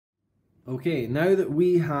Okay, now that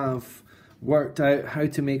we have worked out how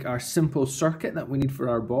to make our simple circuit that we need for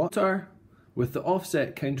our bot with the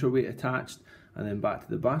offset counterweight attached and then back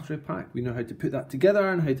to the battery pack, we know how to put that together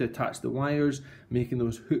and how to attach the wires, making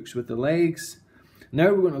those hooks with the legs.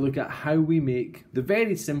 Now we're going to look at how we make the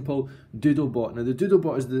very simple Doodle Bot. Now the Doodle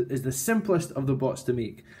Bot is the simplest of the bots to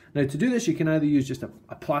make. Now to do this you can either use just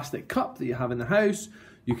a plastic cup that you have in the house,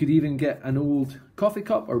 you could even get an old coffee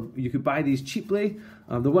cup, or you could buy these cheaply.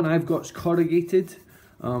 The one I've got is corrugated,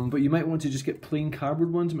 but you might want to just get plain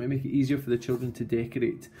cardboard ones. It might make it easier for the children to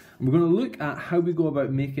decorate. And we're going to look at how we go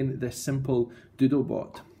about making this simple Doodle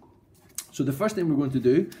Bot. So the first thing we're going to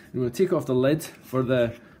do, we're going to take off the lid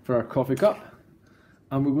for our coffee cup,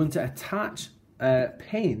 and we're going to attach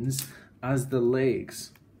pens as the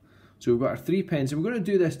legs. So we've got our 3 pens, and we're going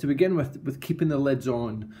to do this to begin with keeping the lids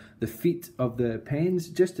on the feet of the pens,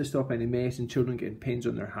 just to stop any mess and children getting pens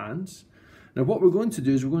on their hands. Now what we're going to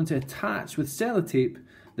do is we're going to attach with sellotape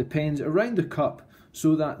the pens around the cup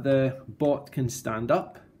so that the bot can stand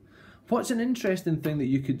up. What's an interesting thing that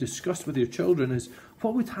you could discuss with your children is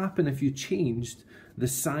what would happen if you changed the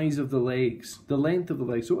size of the legs, the length of the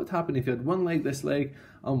legs. So what would happen if you had one leg this leg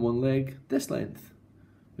and one leg this length?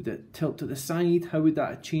 Would it tilt to the side? How would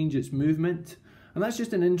that change its movement? And that's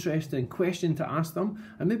just an interesting question to ask them,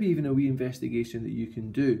 and maybe even a wee investigation that you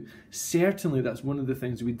can do. Certainly that's one of the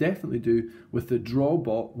things we definitely do with the Draw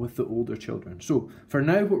Bot with the older children. So for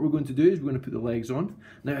now what we're going to do is we're going to put the legs on.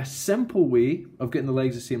 Now a simple way of getting the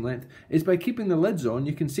legs the same length is by keeping the lids on.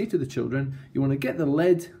 You can say to the children, you want to get the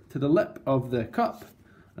lid to the lip of the cup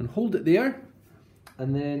and hold it there,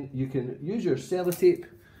 and then you can use your sellotape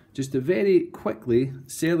just to very quickly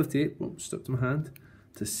sellotape, stuck to my hand,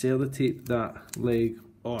 to sellotape that leg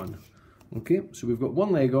on. Okay, so we've got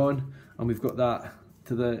one leg on and we've got that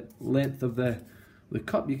to the length of the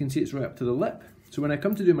cup. You can see it's right up to the lip. So when I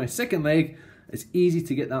come to do my second leg, it's easy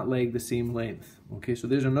to get that leg the same length. Okay, so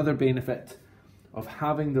there's another benefit of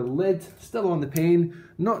having the lid still on the pen,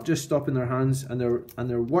 not just stopping their hands and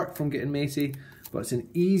their work from getting messy, but it's an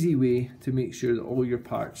easy way to make sure that all your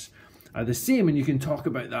parts are the same. And you can talk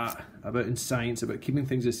about that, about in science, about keeping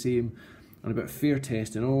things the same, and about fair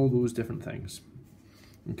test and all those different things.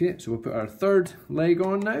 Okay, so we'll put our third leg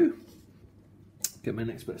on now. Get my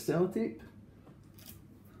next bit of sellotape.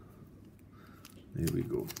 There we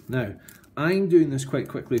go. Now, I'm doing this quite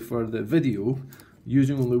quickly for the video,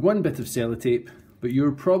 using only one bit of sellotape, but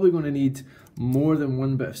you're probably going to need more than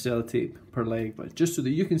one bit of sellotape per leg, but just so that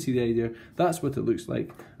you can see the idea, that's what it looks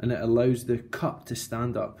like, and it allows the cup to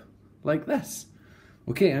stand up like this.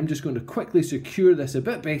 Okay, I'm just going to quickly secure this a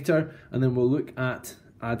bit better, and then we'll look at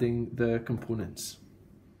adding the components.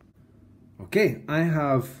 Okay, I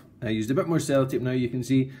have used a bit more sellotape now, you can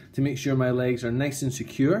see, to make sure my legs are nice and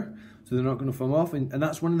secure, so they're not going to fall off. And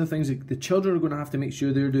that's one of the things that the children are going to have to make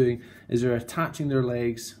sure they're doing, is they're attaching their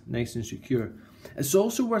legs nice and secure. It's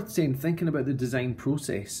also worth saying, thinking about the design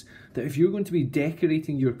process, that if you're going to be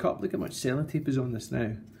decorating your cup, look how much sellotape is on this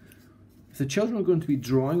now. If the children are going to be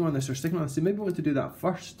drawing on this or sticking on this, they maybe want to do that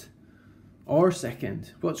first or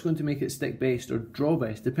second. What's going to make it stick best or draw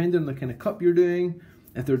best, depending on the kind of cup you're doing.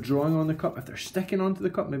 If they're drawing on the cup, if they're sticking onto the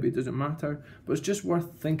cup, maybe it doesn't matter. But it's just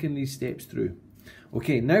worth thinking these steps through.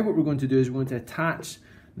 Okay, now what we're going to do is we're going to attach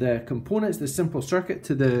the components, the simple circuit,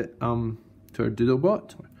 to our Doodle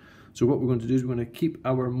Bot. So what we're going to do is we're going to keep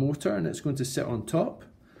our motor, and it's going to sit on top.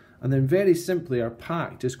 And then very simply our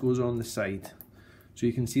pack just goes on the side. So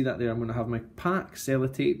you can see that there. I'm going to have my pack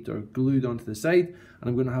sellotaped or glued onto the side, and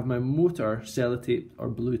I'm going to have my motor sellotaped or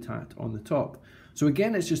blue tacked on the top. So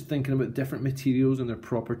again, it's just thinking about different materials and their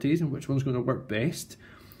properties and which one's going to work best.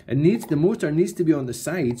 The motor needs to be on the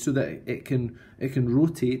side so that it can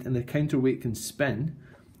rotate and the counterweight can spin.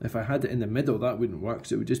 If I had it in the middle, that wouldn't work,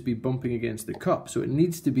 so it would just be bumping against the cup. So it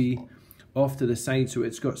needs to be off to the side so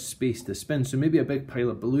it's got space to spin. So maybe a big pile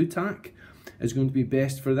of blue tack is going to be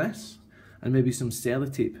best for this, and maybe some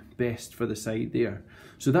sellotape best for the side there.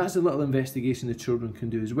 So that's a little investigation the children can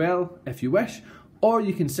do as well, if you wish, or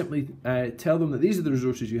you can simply tell them that these are the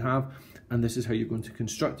resources you have and this is how you're going to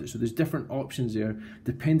construct it. So there's different options there,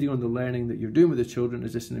 depending on the learning that you're doing with the children.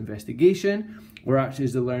 Is this an investigation, or actually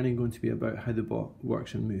is the learning going to be about how the bot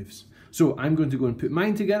works and moves? So I'm going to go and put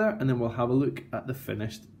mine together, and then we'll have a look at the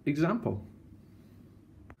finished example.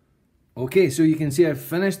 Okay, so you can see I've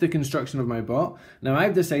finished the construction of my bot. Now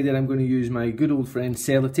I've decided I'm going to use my good old friend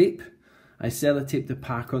sellotape. I sellotaped the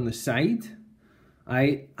pack on the side.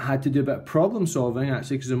 I had to do a bit of problem solving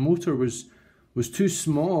actually, because the motor was too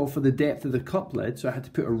small for the depth of the cup lid, so I had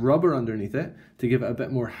to put a rubber underneath it to give it a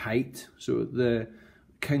bit more height so the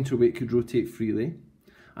counterweight could rotate freely.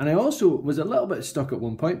 And I also was a little bit stuck at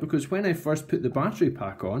one point because when I first put the battery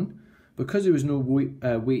pack on, because there was no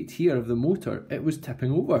weight here of the motor, it was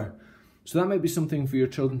tipping over. So that might be something for your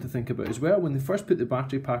children to think about as well. When they first put the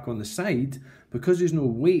battery pack on the side, because there's no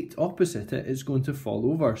weight opposite it, it's going to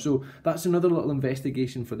fall over. So that's another little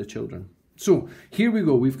investigation for the children. So here we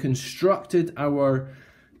go. We've constructed our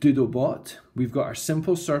Doodle Bot. We've got our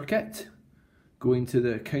simple circuit going to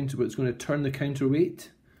the counter. It's going to turn the counterweight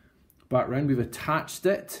back round. We've attached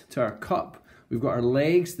it to our cup. We've got our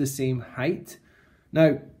legs the same height.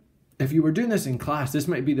 Now, if you were doing this in class, this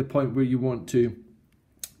might be the point where you want to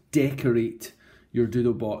decorate your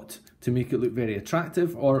Doodle Bot to make it look very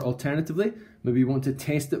attractive, or alternatively, maybe you want to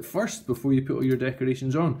test it first before you put all your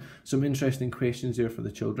decorations on. Some interesting questions there for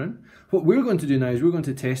the children. What we're going to do now is we're going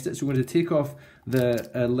to test it. So we're going to take off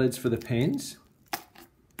the lids for the pens.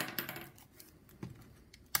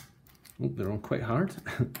 Oh, they're on quite hard.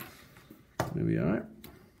 There we are.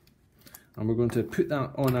 And we're going to put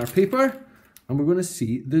that on our paper and we're going to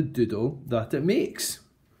see the doodle that it makes.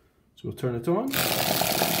 So we'll turn it on.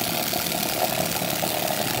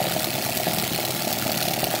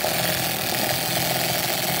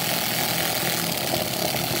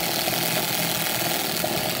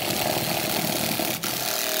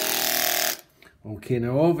 Okay,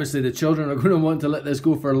 now obviously the children are going to want to let this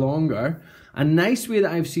go for longer. A nice way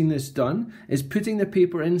that I've seen this done is putting the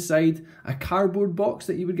paper inside a cardboard box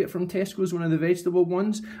that you would get from Tesco's, one of the vegetable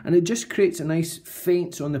ones, and it just creates a nice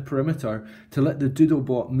fence on the perimeter to let the Doodle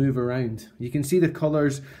Bot move around. You can see the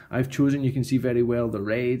colours I've chosen, you can see very well the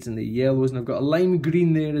reds and the yellows, and I've got a lime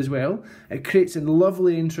green there as well. It creates a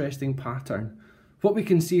lovely, interesting pattern. What we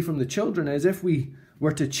can see from the children is if we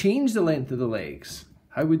were to change the length of the legs,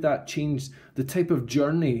 how would that change the type of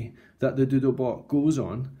journey that the Doodle Bot goes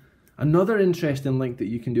on? Another interesting link that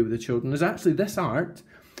you can do with the children is actually this art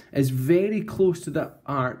is very close to the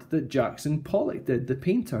art that Jackson Pollock did, the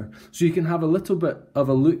painter. So you can have a little bit of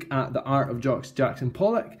a look at the art of Jackson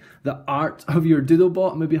Pollock, the art of your Doodle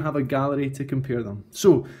Bot, maybe have a gallery to compare them.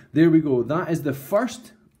 So there we go. That is the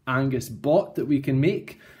first Angus bot that we can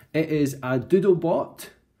make. It is a Doodle Bot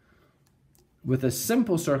with a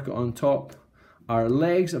simple circuit on top, our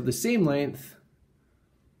legs of the same length,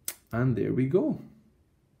 and there we go.